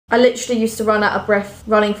I literally used to run out of breath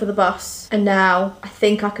running for the bus, and now I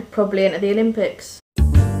think I could probably enter the Olympics.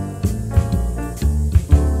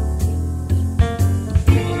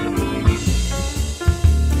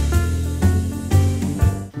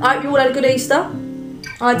 I hope you all had a good Easter.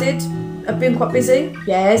 I did. I've been quite busy.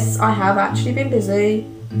 Yes, I have actually been busy.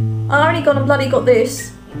 I only gone and bloody got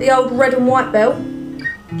this. The old red and white belt.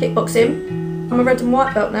 Kickboxing. I'm a red and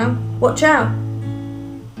white belt now. Watch out.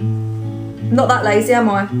 Not that lazy, am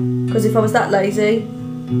I? Because if I was that lazy,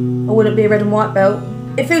 I wouldn't be a red and white belt.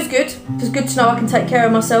 It feels good. It feels good to know I can take care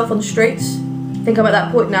of myself on the streets. I think I'm at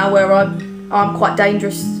that point now where I'm quite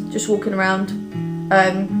dangerous just walking around.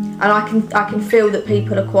 And I can feel that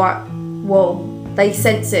people are quite, well, they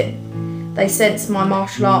sense it. They sense my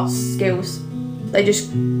martial arts skills. They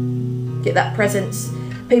just get that presence.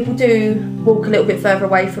 People do walk a little bit further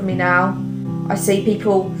away from me now. I see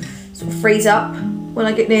people sort of freeze up when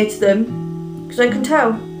I get near to them because they can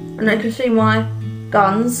tell and they can see my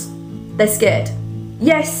guns. They're scared.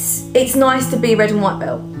 Yes, it's nice to be red and white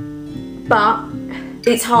belt, but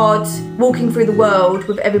it's hard walking through the world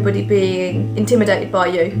with everybody being intimidated by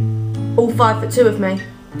you. All 5'2" of me.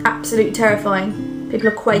 Absolutely terrifying. People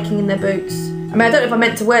are quaking in their boots. I mean, I don't know if I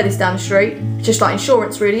meant to wear this down the street. It's just like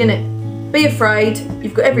insurance really, isn't it? Be afraid.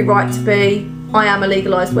 You've got every right to be. I am a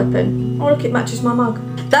legalised weapon. Oh look, it matches my mug.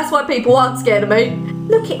 That's why people aren't scared of me.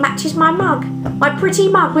 Look, it matches my mug. My pretty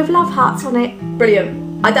mug with love hearts on it.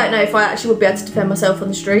 Brilliant. I don't know if I actually would be able to defend myself on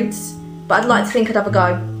the streets, but I'd like to think I'd have a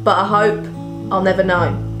go. But I hope I'll never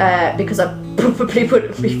know, because I probably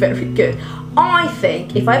wouldn't be very good. I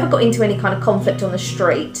think if I ever got into any kind of conflict on the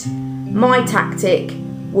street, my tactic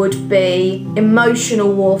would be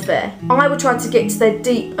emotional warfare. I would try to get to their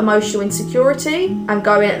deep emotional insecurity and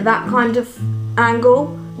go in at that kind of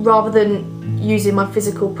angle rather than using my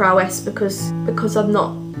physical prowess because I'm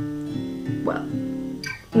not, well,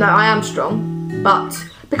 no, I am strong, but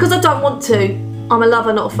because I don't want to. I'm a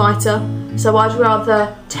lover, not a fighter, so I'd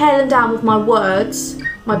rather tear them down with my words,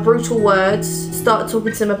 my brutal words, start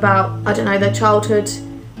talking to them about, I don't know, their childhood,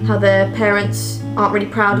 how their parents aren't really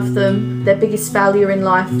proud of them, their biggest failure in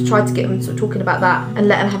life, try to get them sort of talking about that and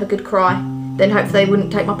let them have a good cry. Then hopefully they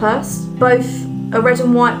wouldn't take my purse. Both a red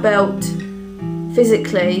and white belt,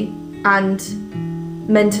 physically and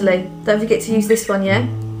mentally. Don't forget to use this one, yeah?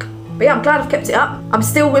 But yeah, I'm glad I've kept it up. I'm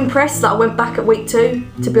still impressed that I went back at week 2,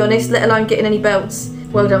 to be honest, let alone getting any belts.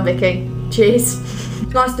 Well done, Vicky. Cheers.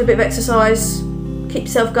 It's nice to do a bit of exercise, keep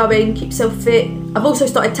yourself going, keep yourself fit. I've also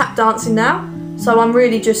started tap dancing now, so I'm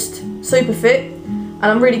really just super fit and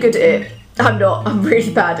I'm really good at it. I'm not, I'm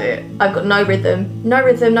really bad at it. I've got no rhythm,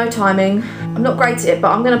 no timing. I'm not great at it,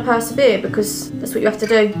 but I'm gonna persevere because that's what you have to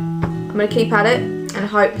do. I'm gonna keep at it and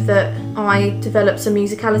hope that I develop some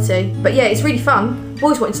musicality. But yeah, it's really fun. I've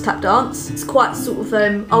always wanted to tap dance. It's quite sort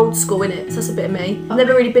of old school, innit? So that's a bit of me. I've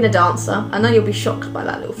never really been a dancer. I know you'll be shocked by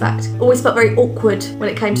that little fact. Always felt very awkward when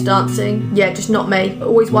it came to dancing. Yeah, just not me.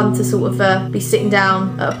 Always one to sort of be sitting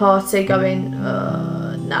down at a party going,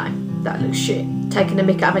 no, that looks shit. Taking a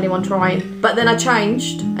mick out of anyone trying. But then I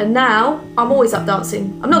changed and now I'm always up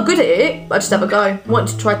dancing. I'm not good at it, but I just have a go. I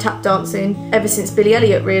wanted to try tap dancing ever since Billy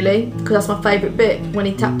Elliot, really, because that's my favourite bit, when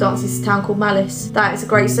he tap dances a town called Malice. That is a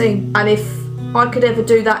great scene. And if I could ever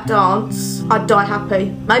do that dance, I'd die happy.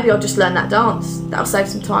 Maybe I'll just learn that dance. That'll save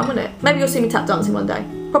some time, won't it? Maybe you'll see me tap dancing one day.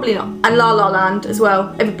 Probably not. And La La Land as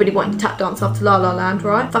well. Everybody wanting to tap dance after La La Land,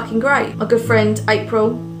 right? Fucking great. My good friend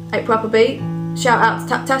April Applebeat. Shout out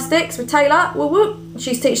to Taptastics with Taylor. Woo woo.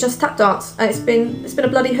 She's teaching us tap dance and it's been a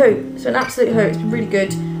bloody hoot. It's been an absolute hoot. It's been really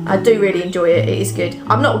good. I do really enjoy it. It is good.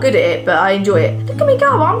 I'm not good at it, but I enjoy it. Look at me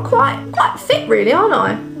go. I'm quite fit, really, aren't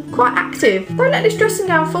I? I'm quite active. Don't let this dressing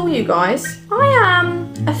gown fool you guys. I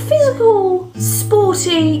am a physical,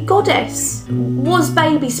 sporty goddess. Was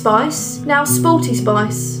Baby Spice, now Sporty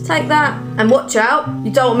Spice. Take that. And watch out.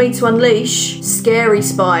 You don't want me to unleash Scary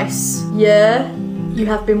Spice. Yeah, you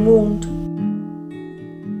have been warned.